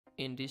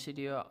In this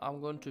video I'm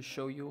going to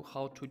show you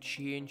how to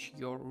change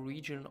your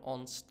region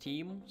on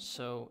Steam.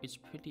 So it's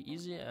pretty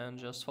easy and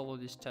just follow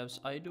the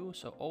steps I do.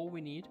 So all we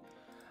need,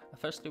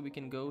 firstly we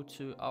can go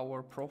to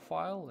our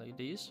profile like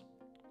this,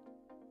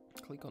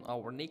 click on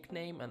our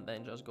nickname and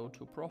then just go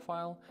to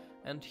profile,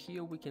 and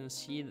here we can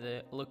see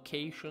the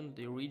location,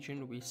 the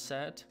region we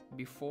set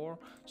before.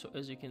 So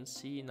as you can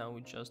see now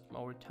it's just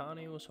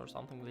Mauritius or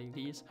something like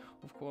this.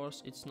 Of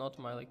course it's not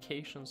my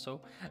location, so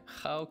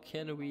how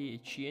can we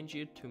change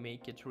it to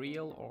make it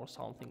real or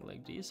something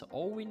like this?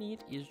 All we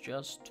need is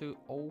just to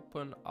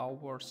open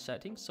our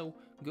settings. So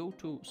go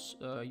to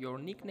your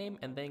nickname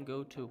and then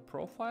go to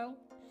profile,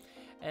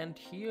 and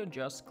here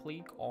just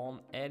click on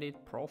edit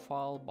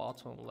profile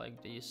button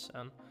like this,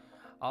 and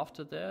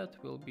after that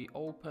will be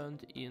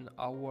opened in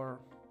our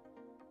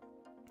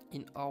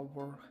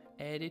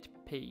edit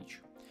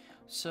page.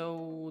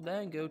 So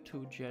then go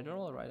to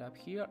general right up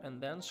here and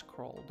then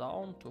scroll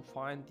down to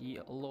find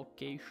the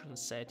location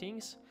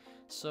settings.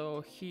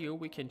 So here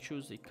we can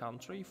choose the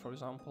country. For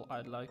example,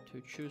 I'd like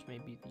to choose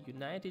maybe the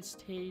United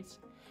States,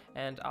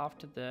 and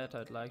after that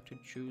I'd like to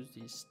choose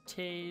the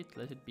state,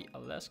 let it be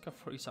Alaska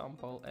for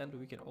example, and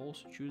we can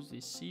also choose the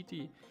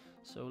city,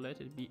 so let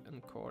it be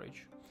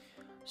Anchorage.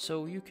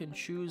 So you can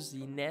choose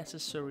the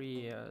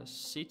necessary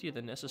city,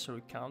 the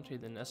necessary country,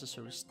 the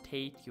necessary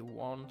state you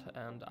want,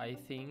 and I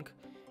think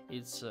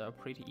it's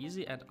pretty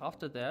easy. And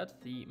after that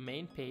the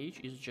main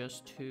page is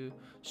just to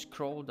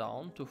scroll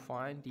down to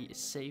find the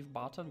save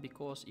button,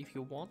 because if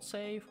you won't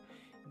save,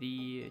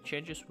 the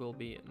changes will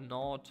be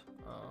not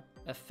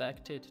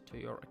affected to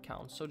your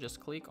account. So just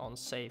click on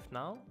save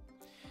now.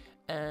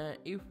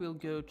 If we'll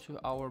go to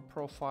our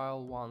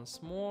profile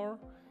once more,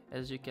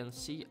 as you can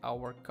see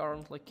our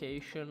current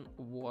location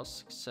was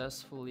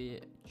successfully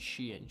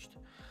changed.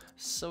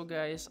 So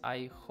guys,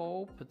 I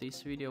hope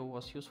this video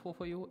was useful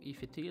for you.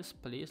 If it is,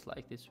 please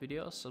like this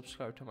video,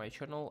 subscribe to my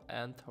channel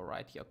and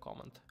write your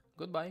comment.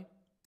 Goodbye.